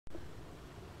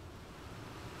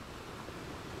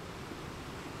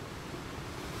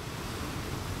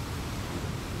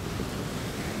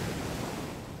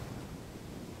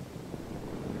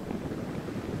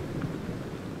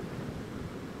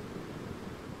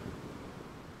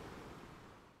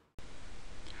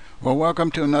Well, welcome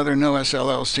to another NOS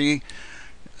LLC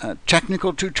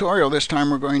technical tutorial. This time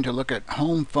we're going to look at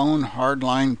home phone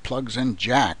hardline plugs and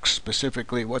jacks,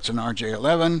 specifically what's an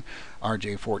RJ11,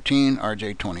 RJ14,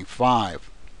 RJ25.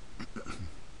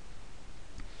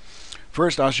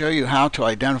 First, I'll show you how to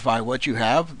identify what you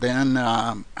have, then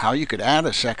how you could add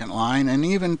a second line, and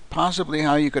even possibly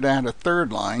how you could add a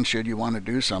third line should you want to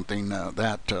do something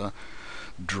that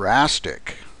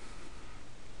drastic.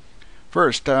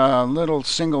 First, little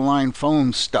single line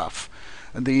phone stuff.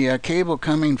 The cable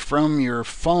coming from your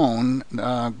phone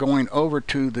going over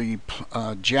to the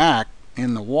jack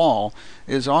in the wall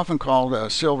is often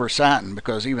called silver satin,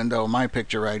 because even though my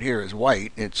picture right here is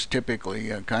white, it's typically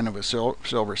kind of a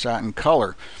silver satin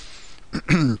color.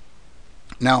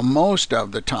 Now, most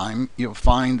of the time you'll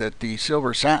find that the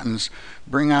silver satins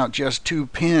bring out just 2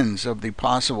 pins of the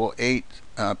possible 8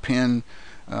 pin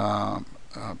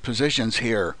positions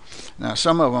here. Now,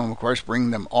 some of them of course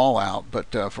bring them all out,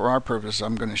 but for our purpose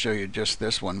I'm going to show you just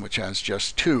this one, which has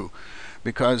just 2,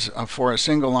 because for a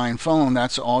single line phone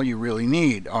that's all you really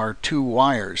need are 2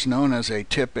 wires known as a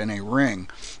tip and a ring.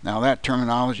 Now, that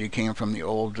terminology came from the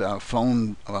old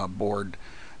phone board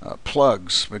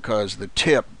plugs, because the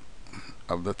tip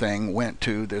of the thing went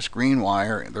to this green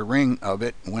wire, the ring of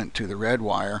it went to the red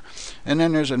wire, and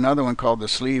then there's another one called the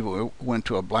sleeve, went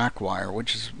to a black wire,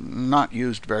 which is not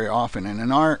used very often, and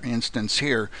in our instance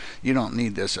here you don't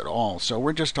need this at all. So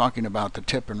we're just talking about the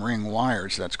tip and ring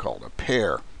wires. That's called a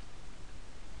pair.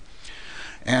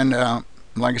 And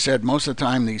like I said, most of the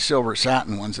time these silver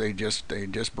satin ones, they just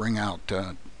bring out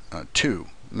 2.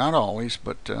 Not always,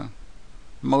 but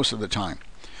most of the time.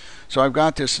 So I've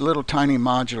got this little tiny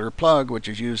modular plug, which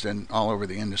is used all over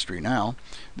the industry now,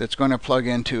 that's going to plug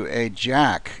into a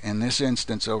jack. In this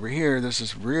instance over here, this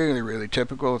is really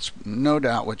typical. It's no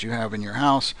doubt what you have in your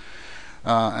house,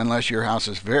 unless your house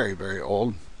is very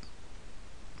old.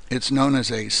 It's known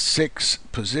as a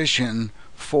 6-position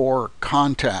 4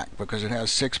 contact, because it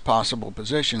has 6 possible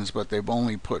positions, but they've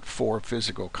only put 4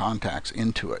 physical contacts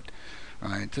into it.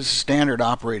 Right? This is standard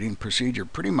operating procedure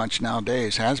pretty much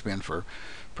nowadays, has been for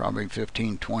probably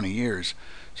 15-20 years.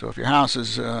 So if your house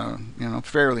is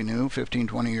fairly new,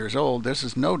 15-20 years old, this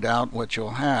is no doubt what you'll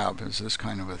have, is this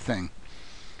kind of a thing.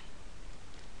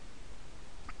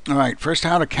 Alright, first,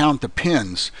 how to count the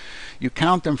pins. You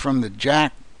count them from the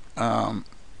jack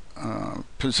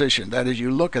position. That is, you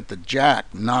look at the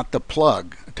jack, not the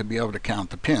plug, to be able to count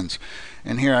the pins.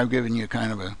 And here I've given you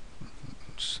kind of a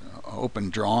open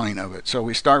drawing of it. So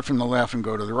we start from the left and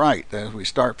go to the right. We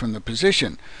start from the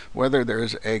position, whether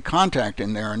there's a contact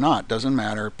in there or not, doesn't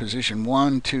matter. Position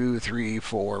 1, 2, 3,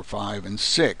 4, 5, and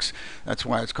 6. That's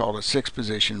why it's called a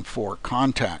 6-position 4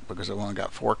 contact, because I've only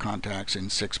got 4 contacts in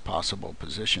 6 possible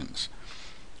positions.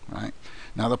 Right?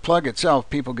 Now, the plug itself,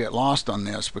 people get lost on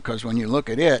this, because when you look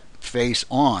at it face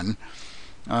on,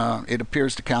 it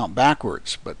appears to count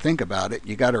backwards. But think about it,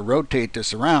 you got to rotate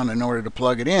this around in order to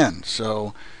plug it in.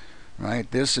 So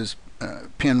right, this is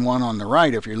pin 1 on the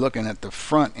right if you're looking at the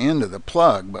front end of the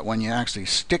plug, but when you actually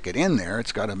stick it in there,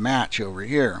 it's got to match over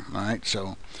here. Right,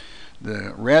 so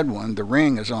the red one, the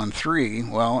ring, is on 3.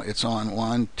 Well, it's on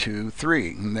 1, 2, 3,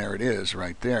 and there it is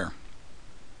right there.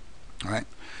 All right,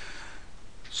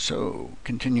 so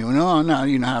continuing on, now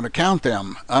you know how to count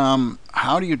them.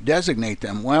 How do you designate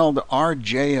them? Well, the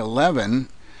RJ11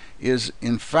 is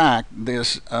in fact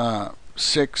this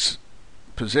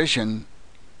 6-position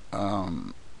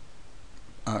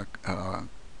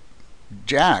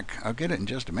jack. I'll get it in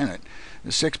just a minute.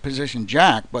 The 6-position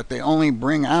jack, but they only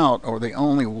bring out, or they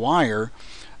only wire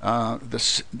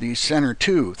the center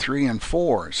 2, 3, and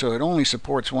 4. So it only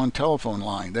supports 1 telephone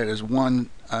line. That is 1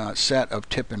 set of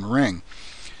tip and ring.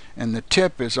 And the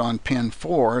tip is on pin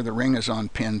 4, the ring is on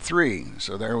pin 3.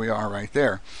 So there we are right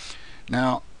there.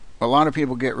 Now, a lot of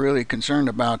people get really concerned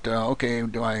about, okay,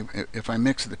 if I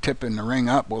mix the tip and the ring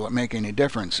up, will it make any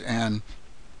difference? And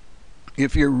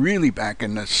if you're really back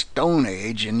in the Stone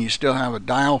Age and you still have a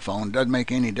dial phone, it doesn't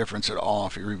make any difference at all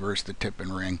if you reverse the tip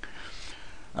and ring.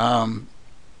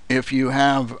 If you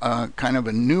have kind of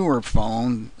a newer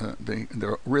phone,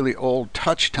 the really old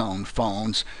touch-tone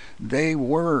phones, they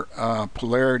were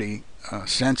polarity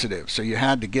sensitive, so you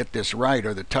had to get this right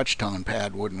or the touch-tone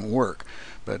pad wouldn't work.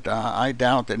 But I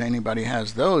doubt that anybody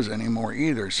has those anymore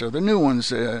either. So the new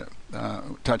ones,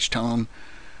 touch-tone,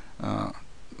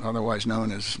 otherwise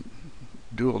known as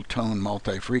dual-tone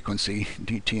multi-frequency,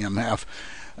 DTMF,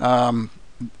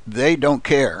 they don't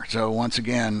care. So once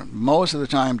again, most of the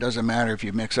time doesn't matter if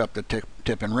you mix up the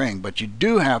tip and ring, but you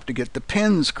do have to get the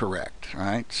pins correct,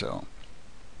 right? So,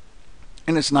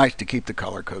 and it's nice to keep the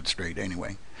color code straight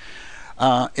anyway.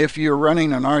 If you're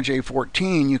running an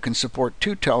RJ14, you can support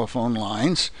 2 telephone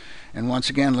lines. And once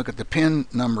again, look at the pin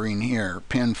numbering here,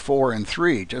 pin 4 and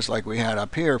 3, just like we had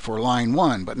up here for line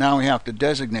 1. But now we have to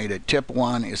designate it. Tip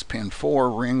 1 is pin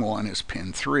 4, ring 1 is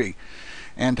pin 3.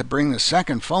 And to bring the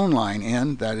second phone line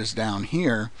in, that is down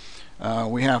here,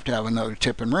 we have to have another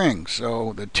tip and ring.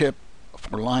 So the tip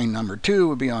for line number 2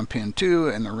 would be on pin 2,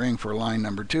 and the ring for line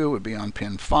number 2 would be on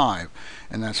pin 5.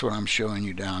 And that's what I'm showing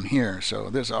you down here. So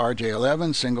this is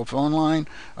RJ11, single phone line,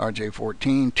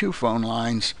 RJ14, 2 phone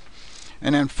lines.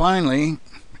 And then finally,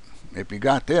 if you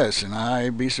got this, and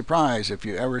I'd be surprised if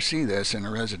you ever see this in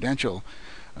a residential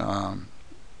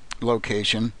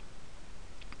location,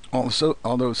 also,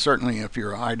 although certainly if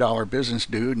you're a high dollar business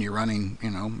dude and you're running,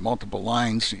 multiple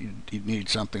lines, you'd need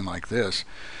something like this.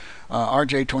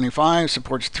 RJ25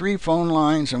 supports 3 phone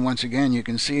lines, and once again you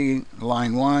can see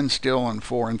line 1 still on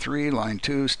 4 and 3, line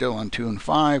 2 still on 2 and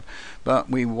 5,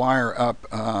 but we wire up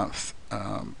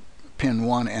pin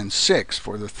 1 and 6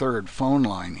 for the third phone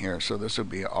line here. So this would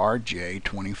be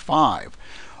RJ25,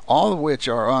 all of which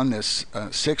are on this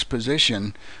 6th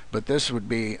position, but this would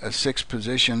be a 6th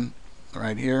position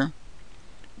right here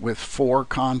with 4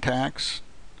 contacts.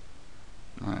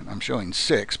 Right, I'm showing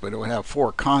 6, but it would have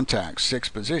 4 contacts,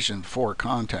 6th position, 4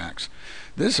 contacts.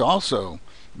 This also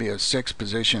be a 6th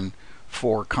position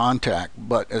 4 contact,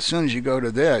 but as soon as you go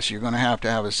to this, you're going to have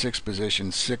a 6th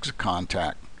position 6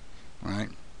 contact, right?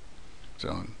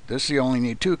 So this you only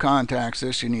need 2 contacts,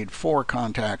 this you need 4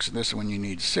 contacts, this one you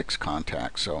need 6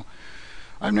 contacts. So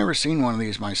I've never seen one of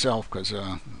these myself because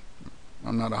I'm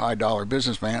not a high dollar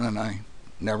businessman and I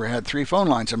never had 3 phone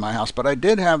lines in my house, but I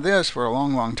did have this for a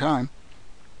long time.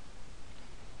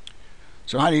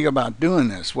 So how do you go about doing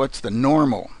this? What's the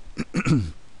normal?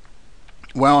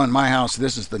 Well, in my house,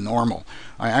 this is the normal.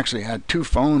 I actually had 2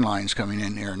 phone lines coming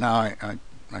in here. Now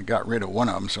I got rid of one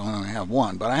of them, so I only have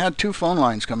 1. But I had 2 phone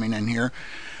lines coming in here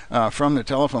from the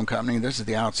telephone company. This is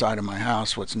the outside of my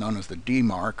house, what's known as the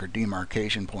demarc or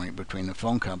demarcation point between the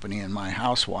phone company and my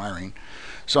house wiring.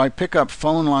 So I pick up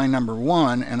phone line number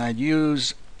 1 and I'd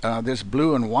use this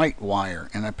blue and white wire,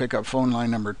 and I pick up phone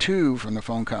line number 2 from the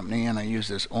phone company and I use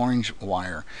this orange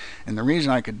wire. And the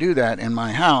reason I could do that in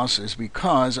my house is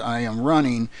because I am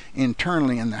running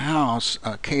internally in the house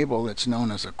a cable that's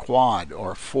known as a quad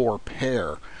or 4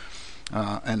 pair,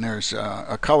 and there's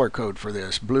a color code for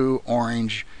this: blue,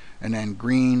 orange, and then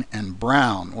green and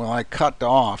brown. Well, I cut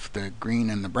off the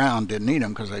green and the brown, didn't need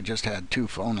them because I just had 2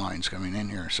 phone lines coming in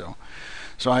here. So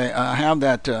I have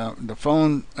that the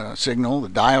phone signal, the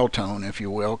dial tone, if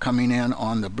you will, coming in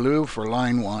on the blue for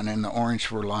line 1 and the orange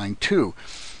for line 2.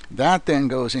 That then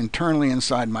goes internally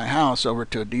inside my house over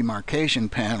to a demarcation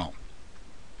panel.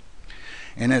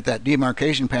 And at that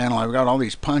demarcation panel, I've got all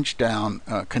these punch down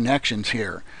connections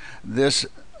here. This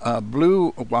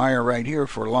blue wire right here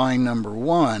for line number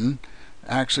 1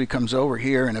 actually comes over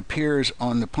here and appears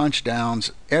on the punch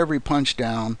downs, every punch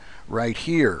down right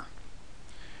here.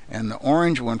 And the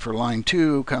orange one for line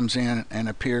 2 comes in and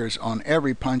appears on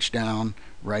every punch down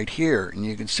right here. And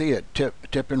you can see it,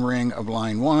 tip and ring of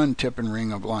line 1, tip and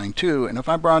ring of line 2. And if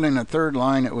I brought in a third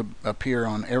line, it would appear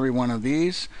on every one of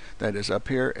these. That is up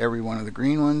here, every one of the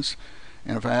green ones.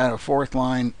 And if I had a 4th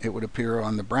line, it would appear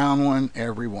on the brown one,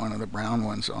 every one of the brown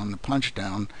ones on the punch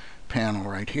down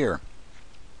panel right here.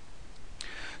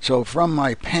 So from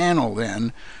my panel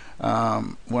then,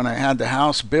 when I had the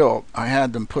house built, I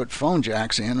had them put phone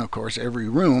jacks in, of course, every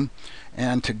room.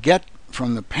 And to get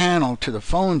from the panel to the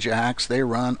phone jacks, they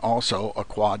run also a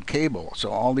quad cable. So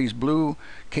all these blue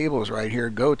cables right here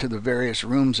go to the various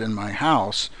rooms in my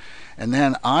house. And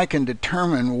then I can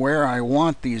determine where I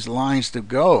want these lines to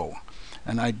go.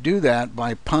 And I do that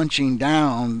by punching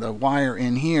down the wire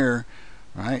in here,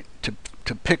 right,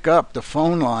 to pick up the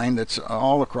phone line that's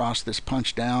all across this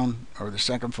punch down, or the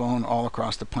second phone all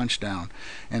across the punch down.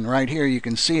 And right here you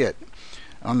can see it.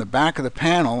 On the back of the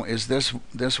panel is this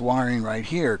wiring right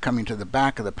here coming to the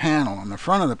back of the panel. On the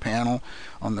front of the panel,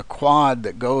 on the quad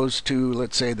that goes to,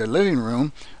 let's say, the living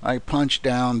room, I punch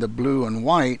down the blue and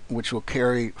white, which will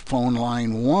carry phone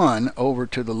line 1 over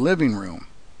to the living room.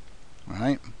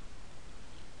 Right?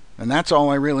 And that's all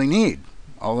I really need.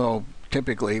 Although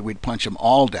typically we'd punch them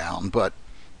all down, but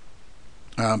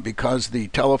because the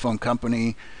telephone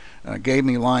company gave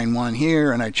me line 1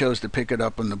 here and I chose to pick it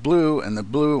up on the blue, and the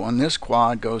blue on this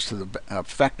quad goes to the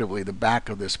effectively the back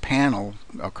of this panel,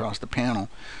 across the panel,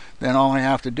 then all I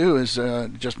have to do is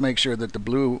just make sure that the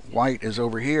blue white is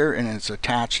over here and it's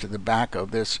attached to the back of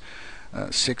this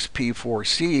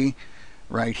 6P4C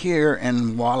right here,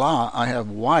 and voila, I have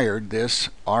wired this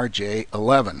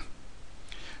RJ11.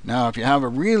 Now if you have a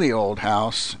really old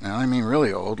house, and I mean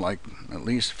really old, like at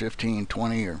least 15,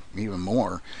 20 or even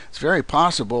more, it's very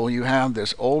possible you have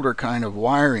this older kind of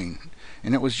wiring,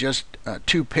 and it was just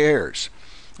two pairs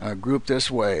grouped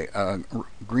this way,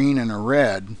 green and a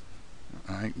red.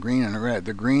 Right, green and a red.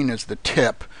 The green is the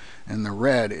tip and the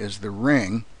red is the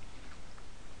ring.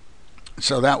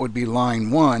 So that would be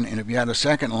line 1, and if you had a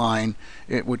second line,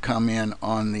 it would come in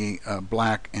on the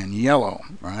black and yellow,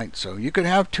 right? So you could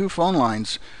have 2 phone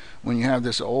lines when you have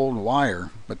this old wire,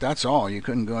 but that's all. You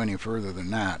couldn't go any further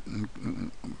than that.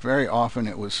 And very often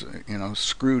it was,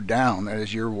 screwed down. That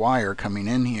is, your wire coming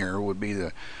in here would be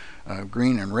the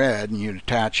green and red, and you'd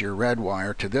attach your red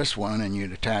wire to this one, and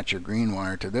you'd attach your green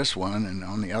wire to this one, and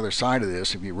on the other side of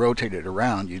this, if you rotate it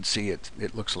around, you'd see it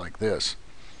looks like this,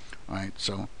 right?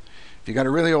 So if you got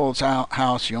a really old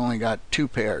house, you only got 2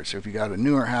 pairs. If you got a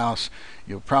newer house,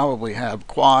 you'll probably have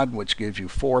quad, which gives you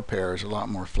 4 pairs, a lot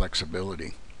more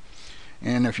flexibility.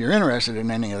 And if you're interested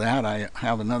in any of that, I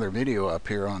have another video up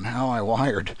here on how I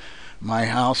wired my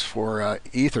house for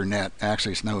Ethernet.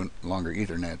 Actually, it's no longer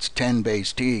Ethernet. It's 10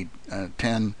 base T,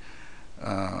 10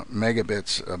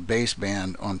 megabits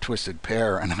baseband on twisted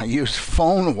pair, and I use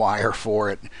phone wire for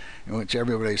it, which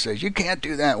everybody says you can't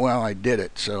do that. Well, I did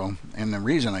it. So, and the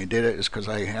reason I did it is because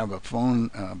I have a phone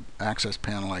access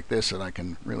panel like this that I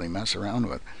can really mess around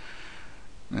with.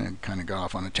 And kind of got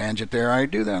off on a tangent there. I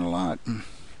do that a lot.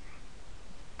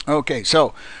 Okay,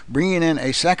 so bringing in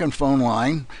a second phone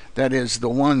line, that is the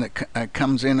one that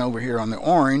comes in over here on the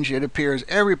orange. It appears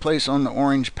every place on the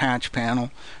orange patch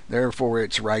panel, therefore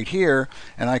it's right here,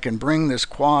 and I can bring this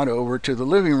quad over to the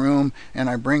living room, and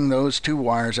I bring those 2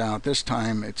 wires out. This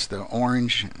time it's the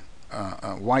orange,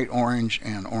 white orange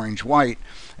and orange white,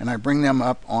 and I bring them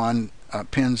up on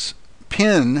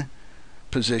pin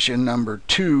position number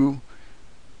 2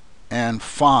 and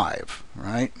 5,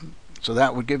 right? So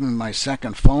that would give me my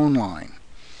second phone line.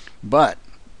 But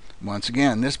once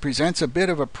again, this presents a bit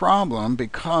of a problem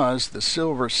because the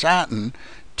silver satin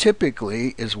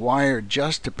typically is wired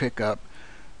just to pick up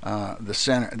the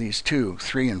center, these 2,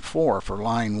 3 and 4 for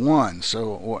line 1.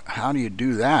 So how do you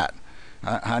do that?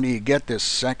 How do you get this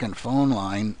second phone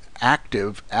line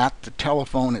active at the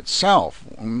telephone itself?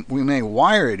 We may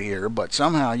wire it here, but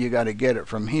somehow you got to get it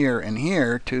from here and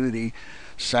here to the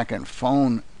second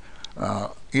phone,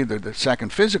 either the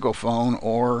second physical phone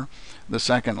or the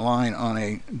second line on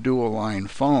a dual line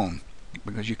phone,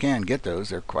 because you can get those.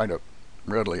 They're quite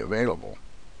readily available.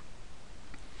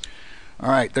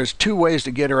 Alright, there's 2 ways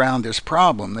to get around this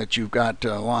problem, that you've got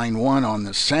line 1 on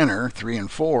the center, 3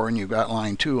 and 4, and you've got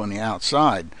line 2 on the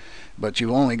outside, but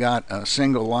you've only got a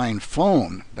single line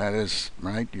phone. That is,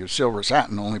 right, your silver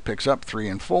satin only picks up 3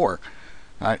 and 4.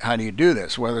 How do you do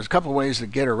this? Well, there's a couple ways to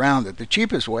get around it. The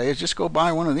cheapest way is just go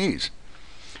buy one of these,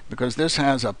 because this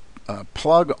has a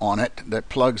plug on it that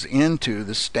plugs into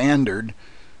the standard,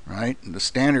 right? The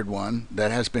standard one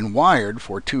that has been wired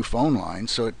for 2 phone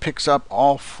lines. So it picks up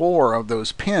all 4 of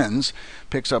those pins,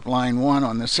 picks up line 1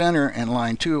 on the center and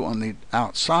line 2 on the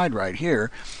outside right here,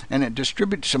 and it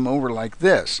distributes them over like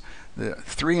this. The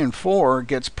 3 and 4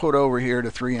 gets put over here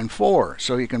to 3 and 4.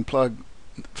 So you can plug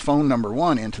phone number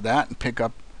 1 into that and pick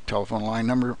up telephone line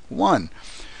number 1.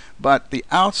 But the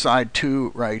outside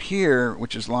 2 right here,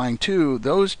 which is line 2,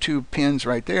 those 2 pins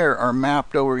right there are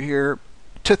mapped over here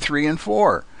to 3 and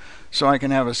 4. So I can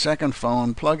have a second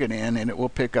phone, plug it in, and it will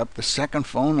pick up the second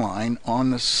phone line on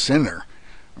the center,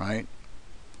 right?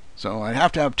 So I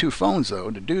have to have 2 phones though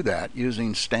to do that,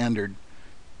 using standard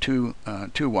 2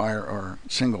 wire or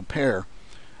single pair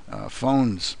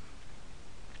phones.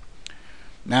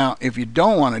 Now, if you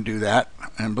don't want to do that,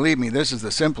 and believe me, this is the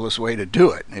simplest way to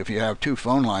do it, if you have 2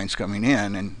 phone lines coming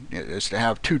in, and is to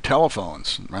have 2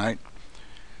 telephones, right?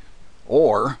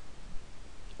 Or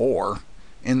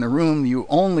in the room you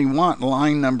only want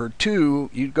line number 2,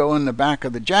 you'd go in the back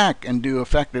of the jack and do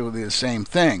effectively the same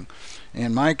thing.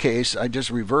 In my case, I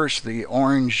just reverse the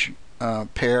orange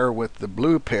pair with the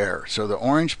blue pair. So the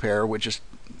orange pair, which is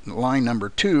line number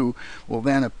 2, will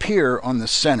then appear on the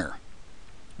center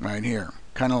right here.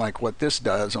 Kind of like what this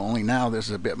does, only now this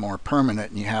is a bit more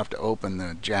permanent and you have to open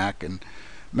the jack and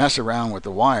mess around with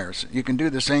the wires. You can do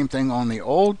the same thing on the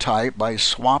old type by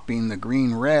swapping the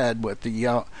green red with the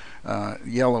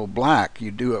yellow black.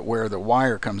 You do it where the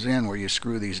wire comes in, where you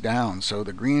screw these down. So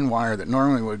the green wire that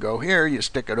normally would go here, you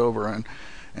stick it over,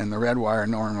 and the red wire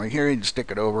normally here, you stick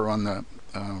it over on the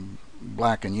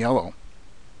black and yellow,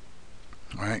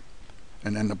 right?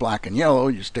 And then the black and yellow,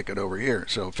 you stick it over here.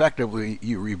 So effectively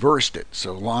you reversed it.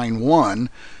 So line 1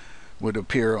 would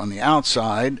appear on the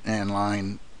outside, and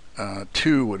line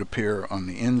 2 would appear on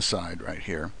the inside right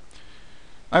here.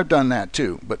 I've done that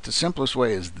too, but the simplest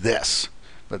way is this.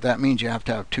 But that means you have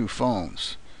to have two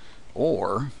phones,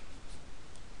 or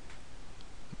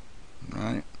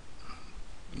right,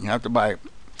 you have to buy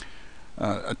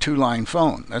a two-line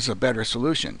phone. That's a better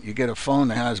solution. You get a phone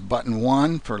that has button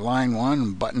 1 for line 1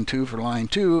 and button 2 for line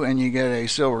 2, and you get a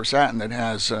silver satin that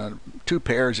has 2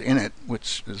 pairs in it,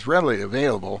 which is readily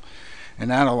available, and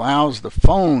that allows the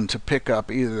phone to pick up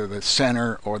either the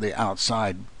center or the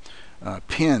outside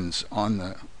pins on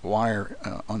the wire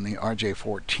on the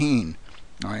RJ14.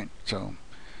 All right, so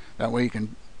that way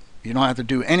you don't have to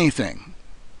do anything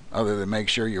other than make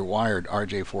sure you're wired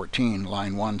RJ14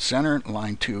 line 1 center,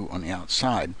 line 2 on the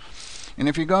outside. And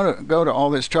if you go to all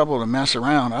this trouble to mess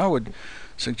around, I would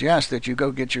suggest that you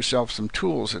go get yourself some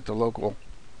tools at the local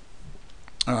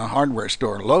hardware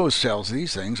store. Lowe's sells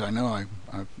these things. I know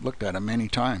I've looked at them many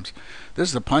times. This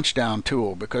is the punch down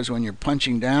tool, because when you're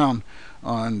punching down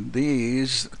on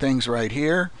these things right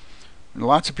here,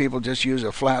 lots of people just use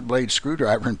a flat blade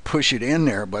screwdriver and push it in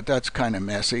there, but that's kind of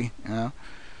messy. You know?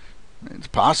 It's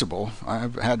possible.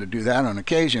 I've had to do that on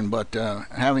occasion, but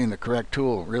having the correct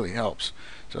tool really helps.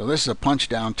 So this is a punch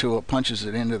down tool. It punches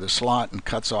it into the slot and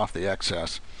cuts off the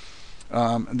excess.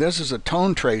 This is a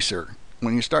tone tracer.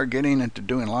 When you start getting into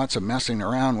doing lots of messing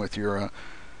around with your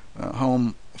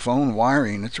home phone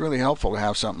wiring, it's really helpful to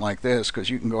have something like this, because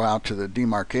you can go out to the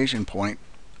demarcation point,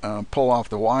 pull off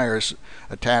the wires,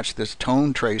 attach this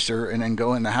tone tracer, and then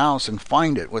go in the house and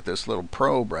find it with this little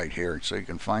probe right here, so you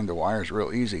can find the wires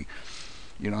real easy.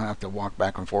 You don't have to walk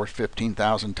back and forth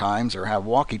 15,000 times or have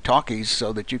walkie-talkies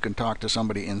so that you can talk to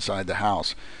somebody inside the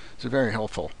house. It's very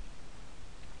helpful.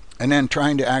 And then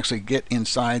trying to actually get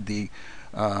inside the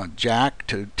jack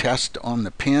to test on the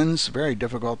pins, very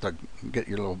difficult to get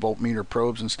your little voltmeter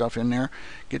probes and stuff in there.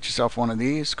 Get yourself one of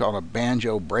these called a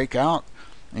banjo breakout,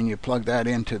 and you plug that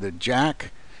into the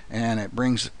jack, and it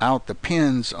brings out the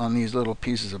pins on these little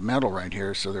pieces of metal right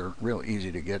here, so they're real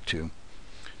easy to get to.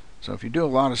 So if you do a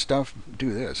lot of stuff,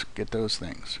 do this, get those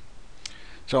things.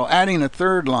 So adding a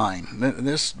third line,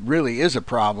 this really is a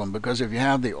problem, because if you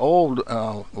have the old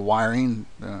wiring,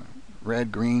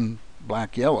 red, green,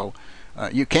 black, yellow,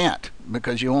 you can't,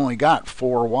 because you only got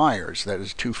 4 wires. That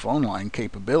is 2 phone line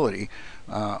capability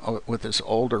with this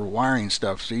older wiring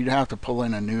stuff. So you'd have to pull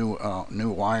in a new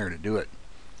wire to do it,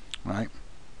 right?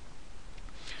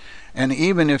 And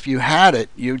even if you had it,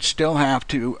 you'd still have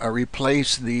to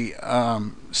replace the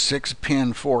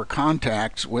 6-pin 4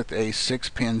 contacts with a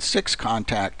 6-pin 6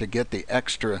 contact to get the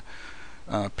extra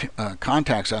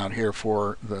contacts out here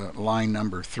for the line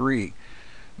number 3.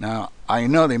 Now, I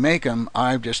know they make them.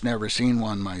 I've just never seen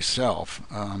one myself.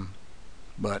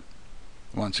 But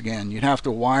once again, you'd have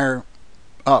to wire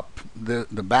up the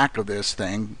back of this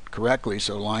thing correctly,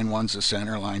 so line 1's the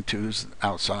center, line 2's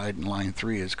outside, and line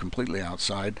 3 is completely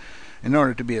outside, in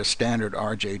order to be a standard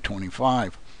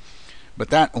RJ25. But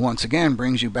that once again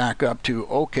brings you back up to,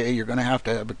 okay, you're going to have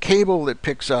a cable that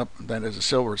picks up, that is a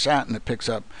silver satin, that picks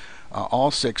up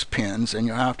all 6 pins, and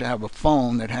you'll have to have a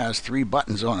phone that has 3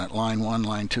 buttons on it, line 1,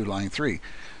 line 2, line 3.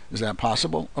 Is that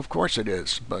possible? Of course it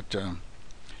is, but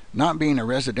not being a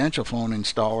residential phone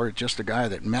installer, just a guy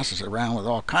that messes around with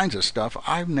all kinds of stuff,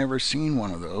 I've never seen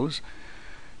one of those.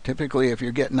 Typically, if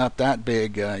you're getting up that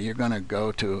big, you're going to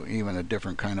go to even a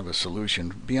different kind of a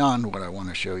solution beyond what I want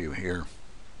to show you here.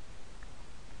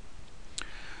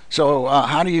 So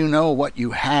how do you know what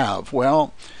you have?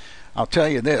 Well, I'll tell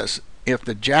you this. If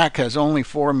the jack has only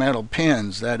 4 metal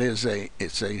pins, that is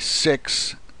it's a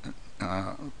 6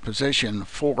 position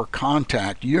 4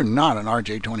 contact, you're not an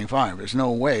RJ25. There's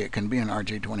no way it can be an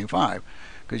RJ25,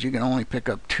 because you can only pick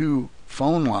up 2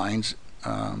 phone lines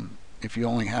if you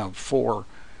only have 4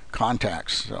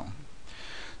 contacts. So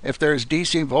if there's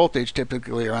DC voltage,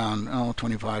 typically around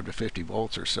 25 to 50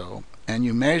 volts or so, and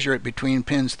you measure it between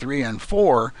pins 3 and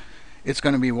 4, it's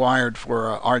going to be wired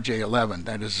for RJ11.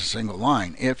 That is a single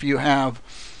line. If you have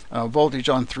voltage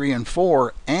on 3 and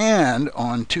 4 and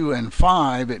on 2 and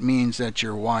 5, it means that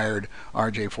you're wired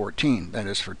RJ14. That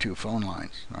is for 2 phone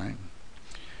lines, right?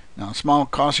 Now, small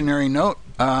cautionary note,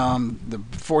 the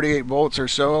 48 volts or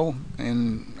so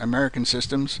in American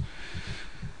systems,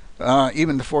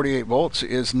 even the 48 volts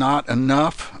is not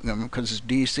enough, because it's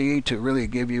DC, to really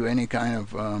give you any kind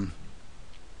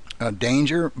of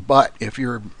danger. But if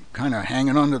you're kind of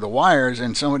hanging onto the wires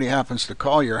and somebody happens to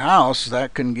call your house,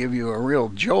 that can give you a real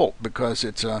jolt, because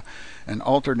it's an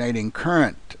alternating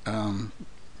current,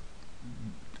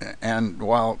 and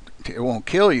while it won't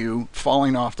kill you,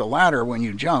 falling off the ladder when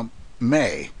you jump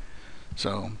may.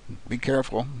 So be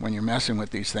careful when you're messing with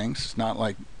these things. It's not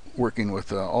like working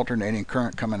with alternating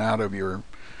current coming out of your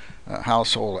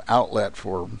household outlet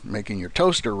for making your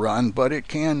toaster run, but it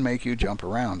can make you jump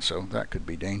around, so that could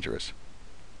be dangerous.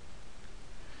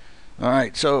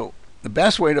 Alright, so the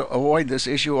best way to avoid this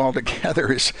issue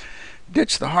altogether is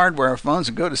ditch the hardware phones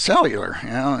and go to cellular. You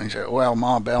know, and you say, well,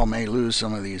 Ma Bell may lose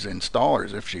some of these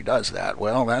installers if she does that.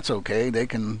 Well, that's okay. They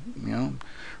can, you know,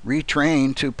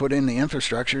 retrain to put in the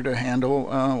infrastructure to handle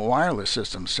wireless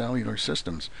systems, cellular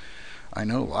systems. I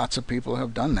know lots of people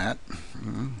have done that.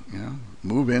 You know,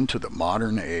 move into the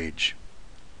modern age.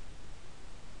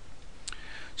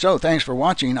 So thanks for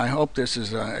watching. I hope this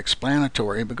is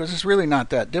explanatory, because it's really not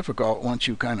that difficult once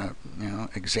you kind of, you know,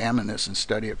 examine this and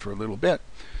study it for a little bit.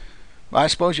 I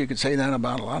suppose you could say that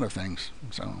about a lot of things.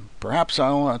 So perhaps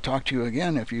I'll talk to you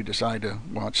again if you decide to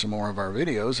watch some more of our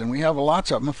videos, and we have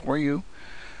lots of them for you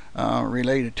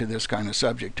related to this kind of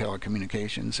subject,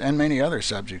 telecommunications, and many other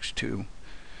subjects too.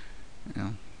 You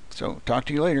know, so talk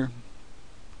to you later.